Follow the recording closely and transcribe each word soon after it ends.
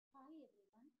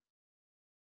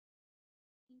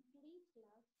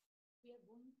class, we are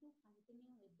going to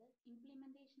continue with the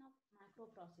implementation of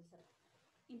macroprocessor.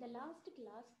 In the last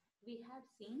class, we have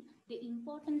seen the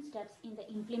important steps in the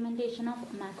implementation of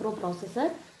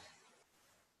macroprocessor.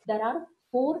 There are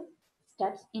 4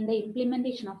 steps in the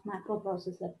implementation of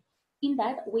macroprocessor. In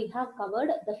that, we have covered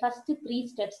the first 3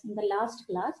 steps in the last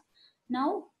class.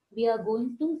 Now, we are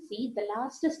going to see the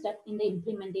last step in the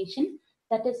implementation,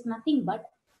 that is nothing but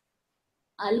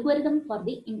algorithm for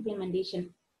the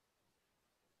implementation.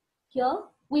 Here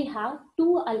we have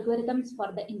 2 algorithms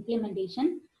for the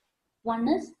implementation. One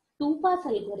is 2-pass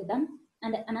algorithm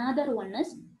and another one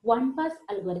is 1-pass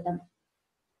algorithm.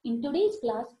 In today's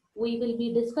class, we will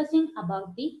be discussing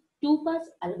about the 2-pass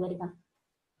algorithm.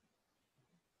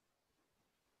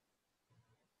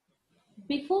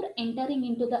 Before entering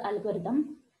into the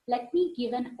algorithm, let me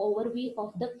give an overview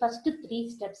of the first 3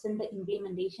 steps in the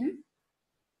implementation.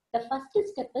 The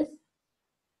first step is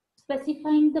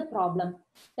specifying the problem.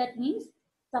 That means,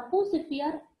 suppose if we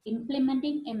are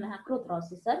implementing a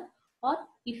macroprocessor or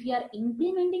if we are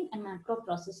implementing a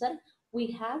macroprocessor,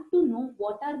 we have to know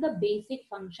what are the basic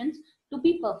functions to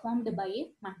be performed by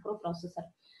a macroprocessor.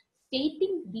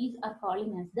 Stating these are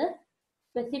calling as the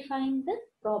specifying the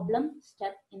problem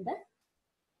step in the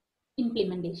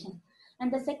implementation.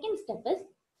 And the second step is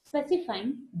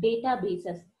specifying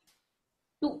databases.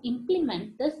 To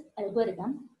implement this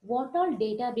algorithm, what all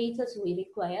databases we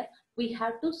require, we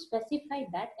have to specify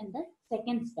that in the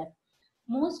second step.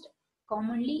 Most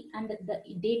commonly, and the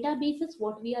databases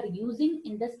what we are using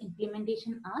in this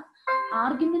implementation are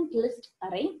argument list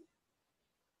array,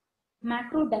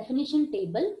 macro definition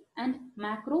table, and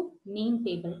macro name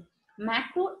table.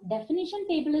 Macro definition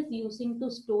table is using to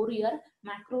store your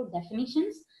macro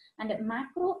definitions, and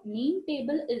macro name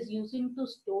table is using to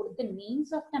store the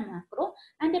names of the macro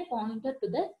and a pointer to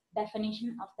the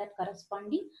definition of that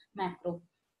corresponding macro.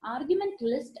 Argument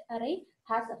list array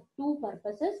has 2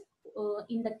 purposes.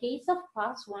 In the case of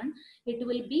pass 1, it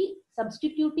will be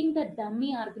substituting the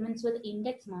dummy arguments with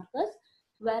index markers,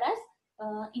 whereas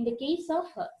in the case of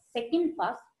second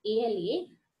pass ALA,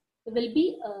 will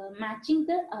be matching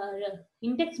the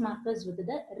index markers with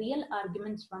the real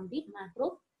arguments from the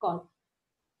macro call.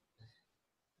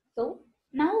 So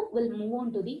now we'll move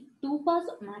on to the 2-pass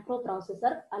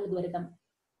macroprocessor algorithm.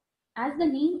 As the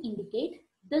name indicates,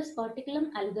 this particular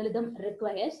algorithm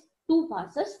requires 2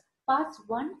 passes, pass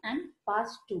 1 and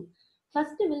pass 2.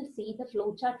 First, we'll see the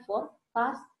flowchart for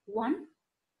pass 1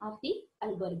 of the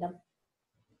algorithm.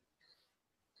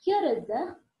 Here is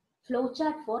the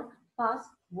flowchart for pass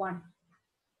 1.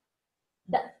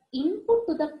 The input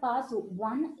to the pass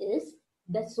 1 is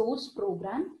the source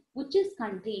program, which is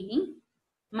containing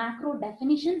macro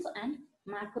definitions and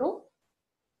macro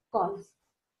calls.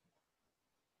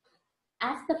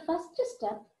 As the first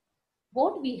step,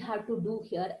 what we have to do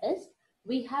here is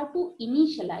we have to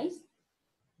initialize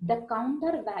the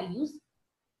counter values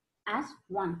as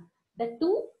 1. The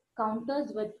 2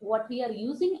 counters with what we are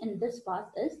using in this pass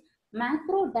is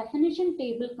macro definition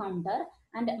table counter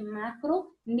and macro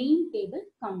name table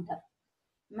counter.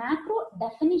 Macro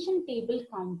definition table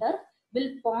counter will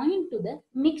point to the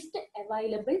next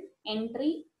available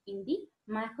entry in the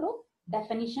macro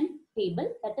definition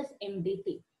table, that is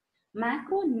MDT.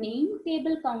 Macro name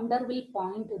table counter will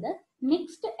point to the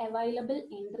next available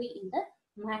entry in the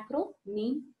macro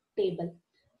name table.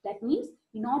 That means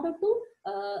in order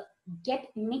to get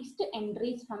next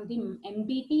entries from the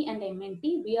MDT and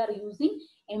MNT, we are using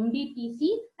MDTC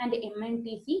and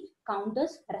MNTC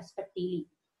counters respectively.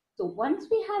 So once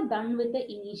we have done with the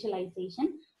initialization,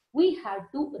 we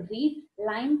have to read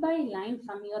line by line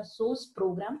from your source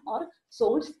program or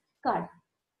source card.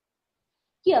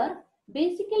 Here,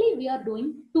 basically we are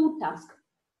doing 2 tasks.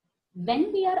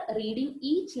 When we are reading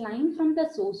each line from the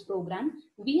source program,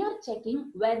 we are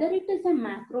checking whether it is a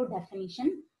macro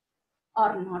definition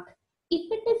or not. If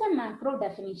it is a macro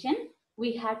definition,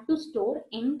 we have to store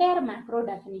entire macro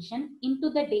definition into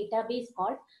the database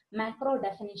called macro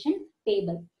definition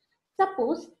table.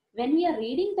 Suppose when we are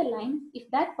reading the line, if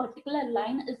that particular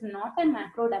line is not a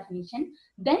macro definition,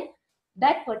 then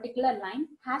that particular line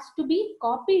has to be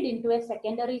copied into a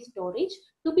secondary storage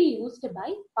to be used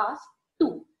by pass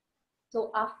 2.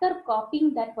 So after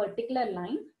copying that particular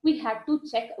line, we have to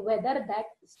check whether that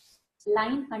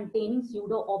line containing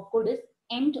pseudo opcode is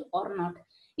end or not.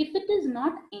 If it is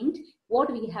not end, what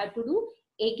we have to do?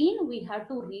 Again, we have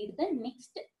to read the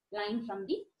next line from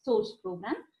the source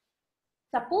program.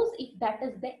 Suppose if that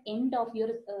is the end of your,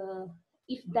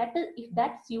 if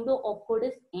that pseudo opcode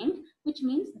is end, which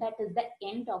means that is the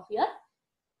end of your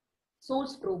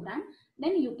source program,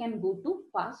 then you can go to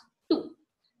pass 2.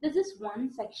 This is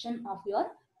one section of your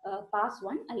pass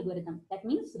one algorithm. That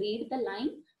means read the line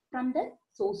from the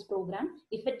source program.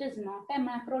 If it is not a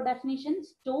macro definition,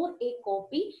 store a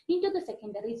copy into the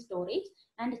secondary storage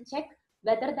and check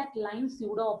whether that line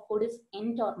pseudo opcode is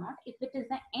end or not. If it is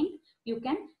an end, you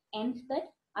can end that.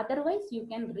 Otherwise, you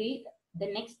can read the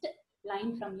next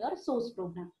line from your source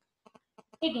program.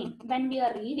 Again, when we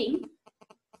are reading,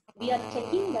 we are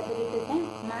checking whether it is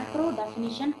a macro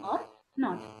definition or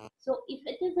not. So if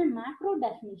it is a macro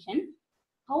definition,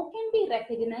 how can we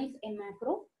recognize a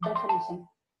macro definition?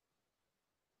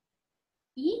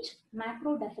 Each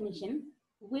macro definition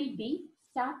will be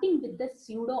starting with the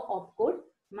pseudo opcode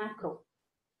macro.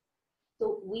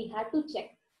 So we have to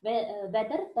check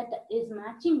whether that is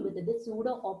matching with the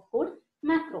pseudo opcode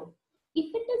macro.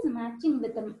 If it is matching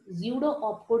with the pseudo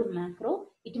opcode macro,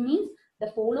 it means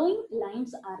the following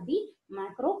lines are the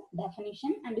macro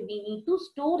definition and we need to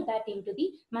store that into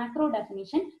the macro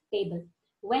definition table.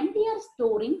 When we are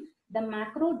storing the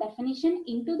macro definition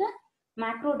into the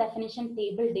macro definition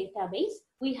table database,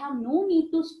 we have no need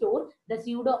to store the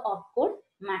pseudo opcode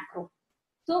macro.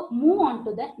 So move on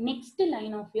to the next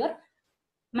line of your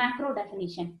macro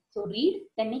definition. So read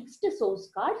the next source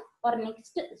card or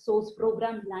next source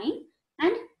program line,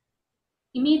 and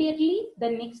immediately the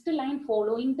next line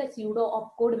following the pseudo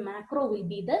opcode macro will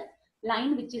be the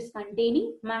line which is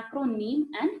containing macro name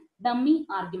and dummy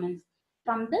arguments.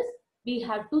 From this, we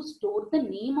have to store the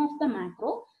name of the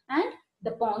macro and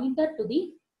the pointer to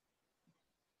the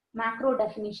macro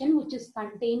definition which is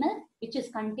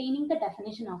containing the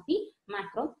definition of the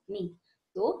macro name.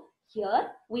 So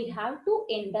here we have to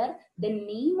enter the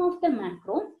name of the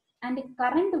macro and the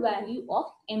current value of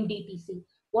MDTC.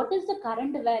 What is the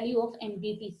current value of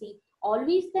MDTC?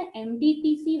 Always the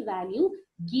MDTC value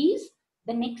gives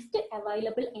the next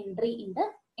available entry in the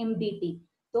MDT.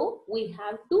 So we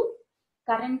have to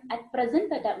at present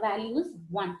the value is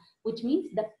 1, which means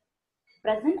the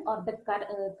present or the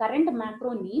current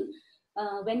macro name,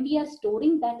 when we are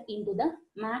storing that into the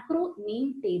macro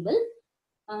name table,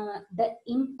 the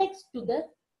index to the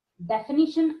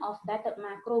definition of that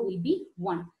macro will be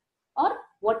 1. Or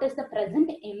what is the present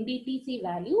MDTC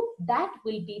value, that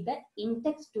will be the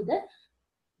index to the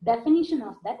definition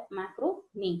of that macro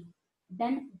name.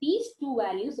 Then these two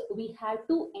values we have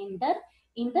to enter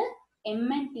in the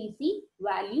MNTC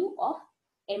value of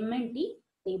MNT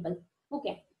table.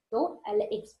 Okay. So I'll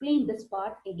explain this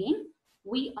part again.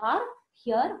 We are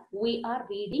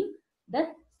reading the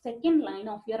second line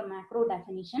of your macro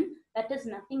definition. That is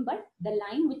nothing but the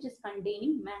line which is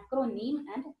containing macro name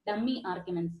and dummy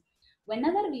arguments.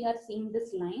 Whenever we are seeing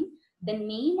this line, the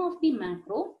name of the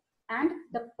macro and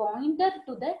the pointer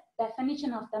to the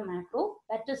definition of the macro,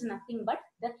 that is nothing but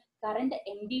the current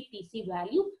MDTC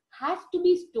value, has to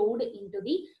be stored into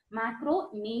the macro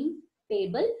name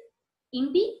table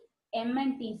in the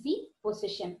MNTC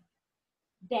position.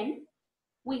 Then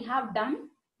we have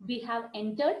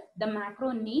entered the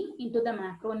macro name into the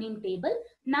macro name table.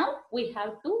 Now we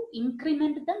have to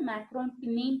increment the macro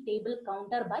name table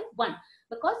counter by 1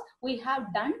 because we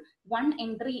have done one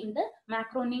entry in the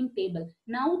macro name table.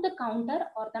 Now the counter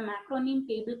or the macro name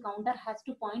table counter has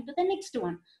to point to the next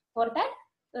one. For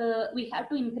that, we have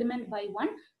to increment by 1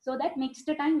 so that next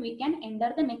time we can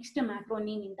enter the next macro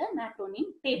name in the macro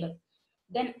name table.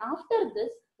 Then after this,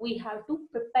 we have to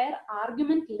prepare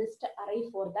argument list array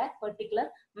for that particular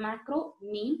macro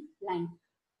name line.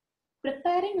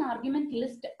 Preparing argument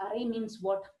list array means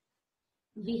what?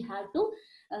 We have to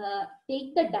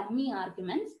take the dummy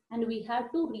arguments and we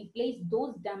have to replace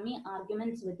those dummy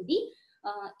arguments with the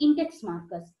index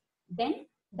markers. Then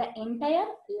the entire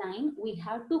line we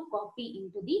have to copy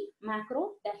into the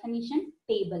macro definition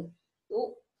table.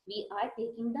 So we are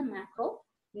taking the macro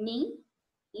name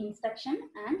instruction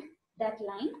and that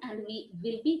line and we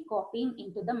will be copying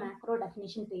into the macro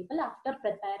definition table after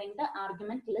preparing the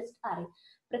argument list array.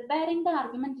 Preparing the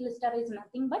argument list array is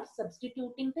nothing but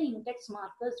substituting the index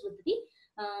markers with the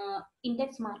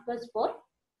index markers for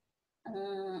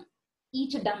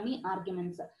each dummy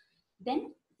arguments.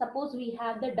 Then suppose we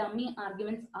have the dummy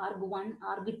arguments arg1,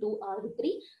 arg2,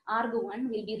 arg3. Arg1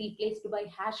 will be replaced by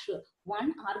 #1,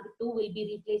 arg2 will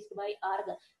be replaced by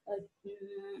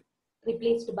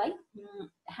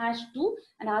 #2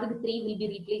 and arg3 will be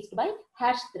replaced by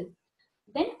 #3.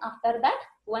 Then after that,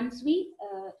 once we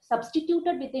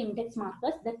substituted with the index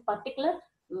markers, that particular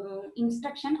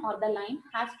instruction or the line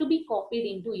has to be copied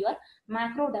into your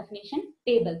macro definition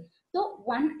table. So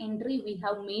one entry we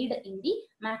have made in the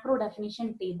macro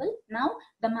definition table. Now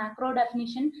the macro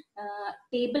definition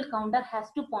table counter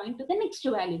has to point to the next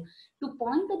value. To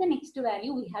point to the next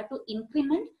value, we have to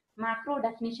increment macro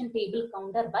definition table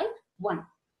counter by 1.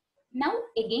 Now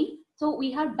again, so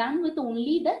we have done with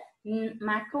only the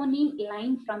macro name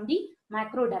line from the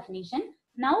macro definition.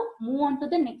 Now move on to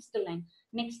the next line.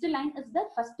 Next line is the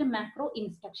first macro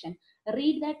instruction.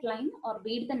 Read that line or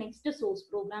read the next source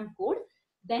program code.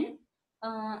 Then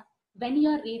when you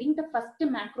are reading the first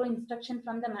macro instruction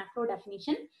from the macro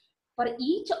definition, for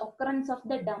each occurrence of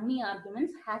the dummy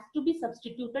arguments has to be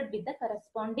substituted with the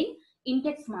corresponding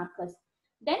index markers.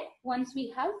 Then once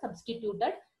we have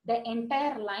substituted, the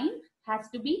entire line has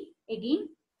to be again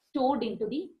stored into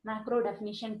the macro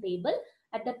definition table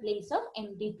at the place of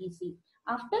MDTC.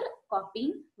 After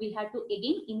copying, we have to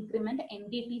again increment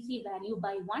MDTC value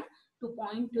by 1 to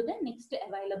point to the next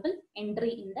available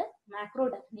entry in the macro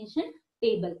definition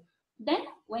table. Then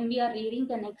when we are reading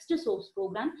the next source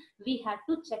program, we have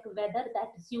to check whether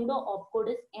that pseudo opcode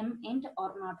is M-end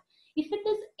or not. If it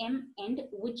is M-end,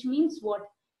 which means what?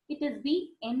 It is the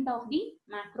end of the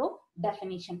macro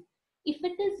definition. If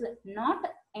it is not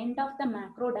end of the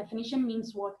macro definition,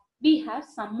 means what? We have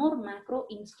some more macro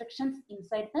instructions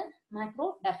inside the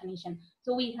macro definition.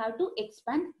 So we have to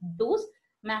expand those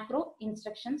macro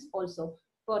instructions also.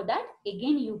 For that,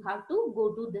 again, you have to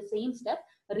go to the same step,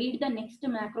 read the next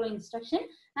macro instruction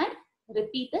and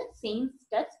repeat the same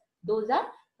steps. Those are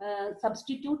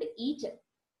substitute each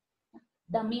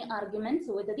dummy arguments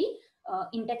with the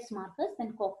index markers,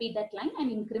 then copy that line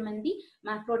and increment the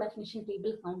macro definition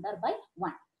table counter by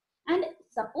 1. And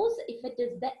suppose if it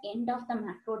is the end of the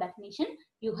macro definition,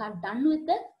 you have done with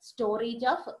the storage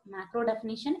of macro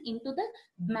definition into the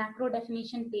macro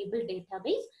definition table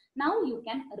database. Now you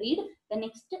can read the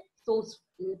next source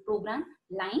program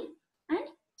line and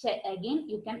check again.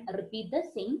 You can repeat the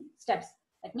same steps.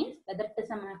 That means whether it is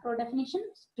a macro definition,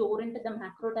 store into the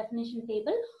macro definition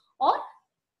table, or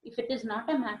if it is not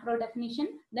a macro definition,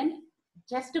 then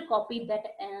just to copy that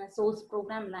source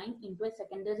program line into a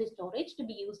secondary storage to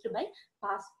be used by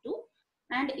pass2.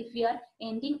 And if you are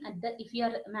ending at the, if you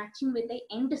are matching with the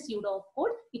end pseudo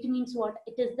code, it means what?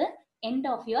 It is the end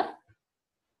of your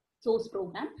source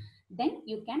program. Then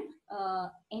you can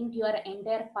end your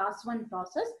entire pass1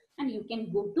 process and you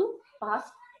can go to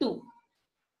pass2.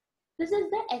 This is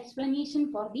the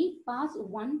explanation for the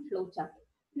pass1 flowchart.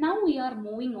 Now we are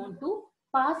moving on to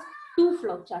pass2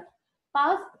 flowchart.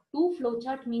 Pass2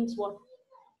 flowchart means what?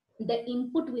 The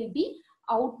input will be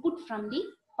output from the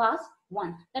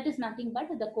pass1. That is nothing but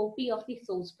the copy of the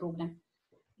source program.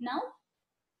 Now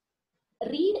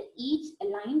read each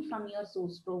line from your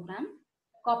source program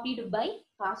copied by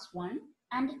pass1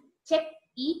 and check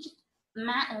each,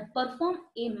 perform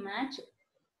a match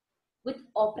with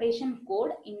operation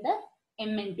code in the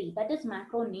MNT, that is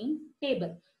macro name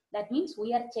table. That means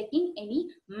we are checking any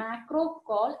macro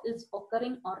call is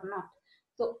occurring or not.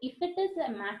 So if it is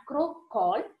a macro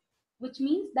call, which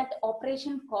means that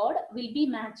operation code will be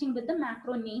matching with the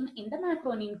macro name in the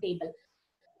macro name table.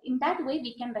 In that way,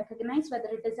 we can recognize whether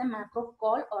it is a macro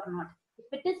call or not. If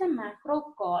it is a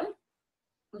macro call,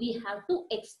 we have to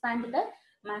expand the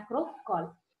macro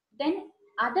call. Then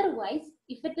otherwise,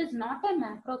 if it is not a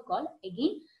macro call,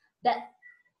 again, the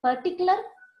particular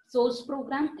source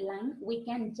program line, we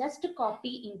can just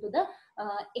copy into the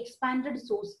expanded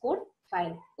source code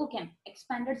file. Okay,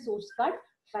 expanded source code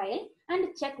file and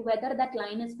check whether that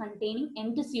line is containing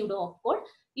end pseudo opcode.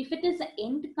 If it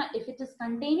is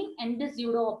containing end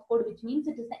pseudo opcode, which means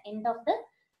it is the end of the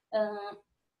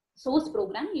source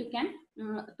program, you can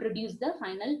produce the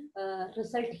final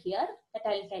result here that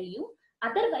I'll tell you.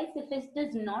 Otherwise, if it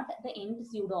is not the end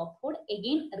pseudo opcode,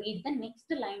 again read the next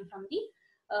line from the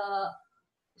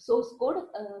source code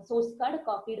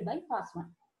copied by pass1.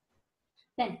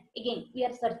 Then again we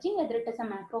are searching whether it is a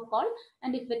macro call,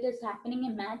 and if it is happening a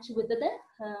match with the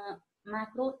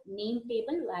macro name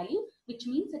table value, which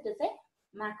means it is a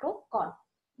macro call.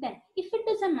 Then if it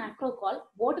is a macro call,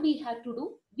 what we have to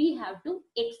do? We have to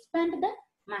expand the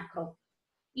macro.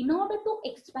 In order to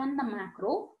expand the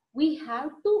macro, we have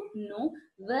to know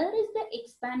where is the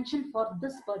expansion for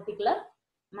this particular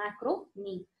macro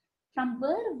name. From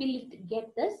where will it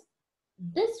get this?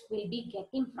 This will be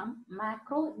getting from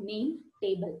macro name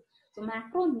table. So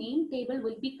macro name table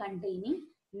will be containing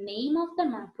name of the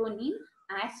macro name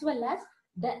as well as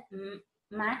the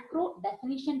macro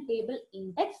definition table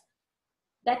index,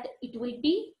 that it will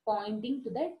be pointing to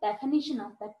the definition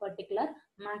of that particular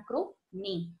macro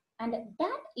name. And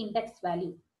that index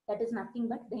value, that is nothing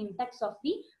but the index of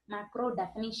the macro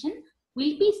definition,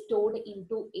 will be stored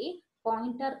into a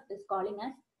pointer is calling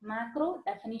as macro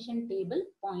definition table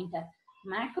pointer.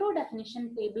 Macro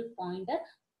definition table pointer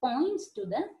points to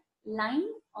the line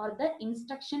or the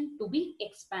instruction to be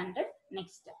expanded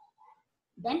next.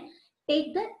 Then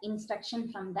take the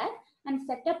instruction from that and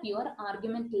set up your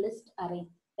argument list array.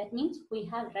 That means we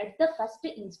have read the first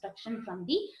instruction from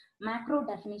the macro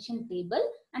definition table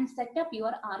and set up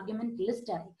your argument list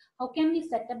array. How can we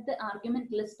set up the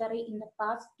argument list array in the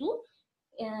pass2?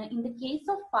 In the case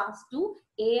of pass2,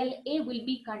 ALA will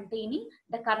be containing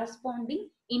the corresponding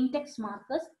index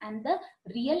markers and the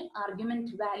real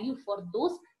argument value for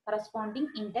those corresponding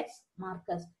index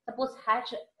markers. Suppose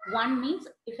hash1 means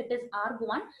if it is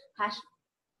arg1,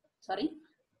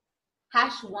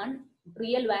 hash1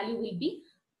 real value will be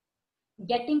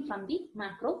getting from the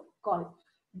macro call.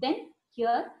 Then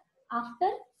here, after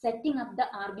setting up the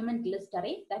argument list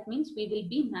array, that means we will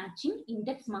be matching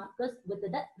index markers with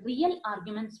the real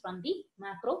arguments from the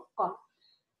macro call.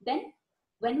 Then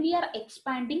when we are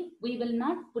expanding, we will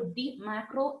not put the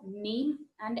macro name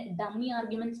and dummy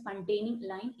arguments containing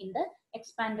line in the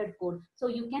expanded code. So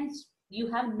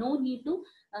you have no need to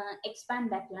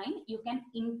expand that line. You can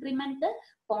increment the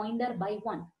pointer by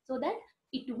 1 so that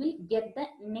it will get the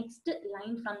next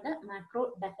line from the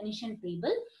macro definition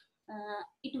table.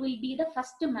 It will be the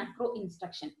first macro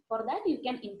instruction. For that, you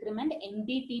can increment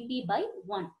mdtp by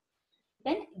 1.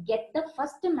 Then get the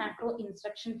first macro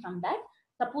instruction from that.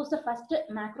 Suppose the first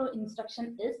macro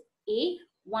instruction is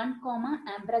A1,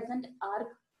 ampersand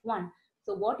arg1.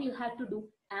 So what you have to do,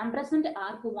 ampersand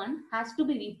arg1 has to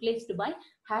be replaced by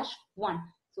hash1.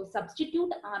 So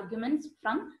substitute arguments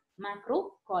from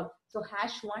macro call. So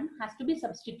hash1 has to be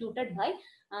substituted by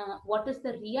what is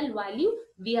the real value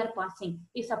we are passing.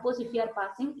 Suppose if you are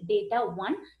passing data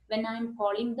 1, when I am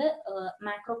calling the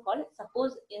macro call,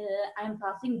 suppose I am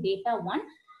passing data 1,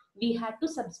 we have to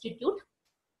substitute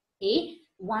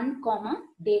A1,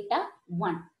 data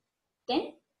 1.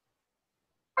 Then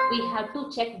we have to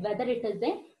check whether it is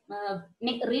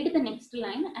a read the next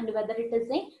line and whether it is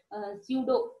a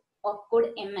pseudo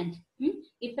opcode emend.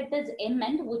 If it is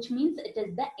emend, which means it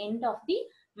is the end of the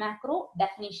macro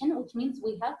definition, which means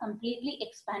we have completely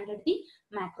expanded the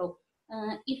macro.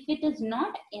 If it is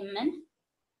not emend,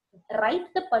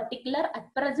 write the particular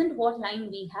at present what line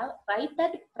we have, write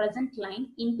that present line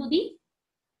into the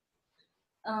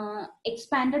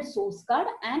expanded source card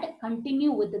and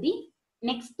continue with the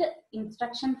next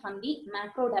instruction from the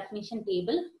macro definition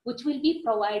table, which will be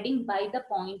providing by the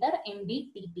pointer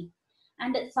mdtp.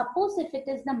 And suppose if it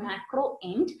is the macro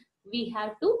end, we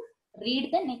have to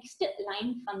read the next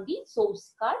line from the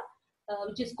source card,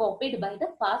 which is copied by the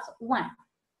pass1.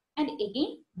 And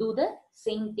again, do the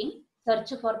same thing. Search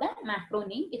for the macro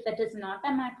name. If it is not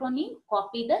a macro name,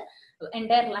 copy the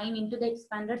entire line into the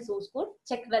expanded source code.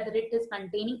 Check whether it is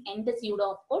containing end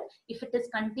pseudo opcode. If it is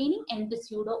containing end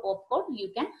pseudo opcode,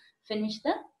 you can finish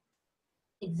the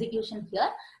execution here,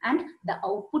 and the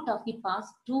output of the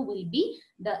pass2 will be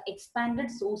the expanded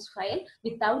source file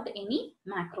without any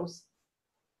macros.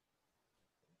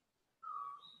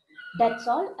 That's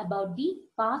all about the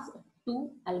pass2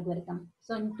 algorithm.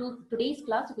 So in today's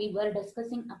class, we were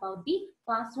discussing about the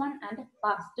pass1 and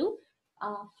pass2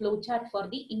 flowchart for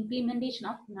the implementation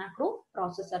of macro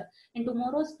processor. In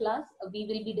tomorrow's class, we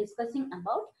will be discussing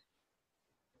about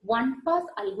one pass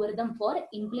algorithm for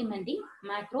implementing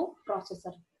macro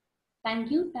processor.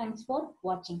 Thank you. Thanks for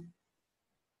watching.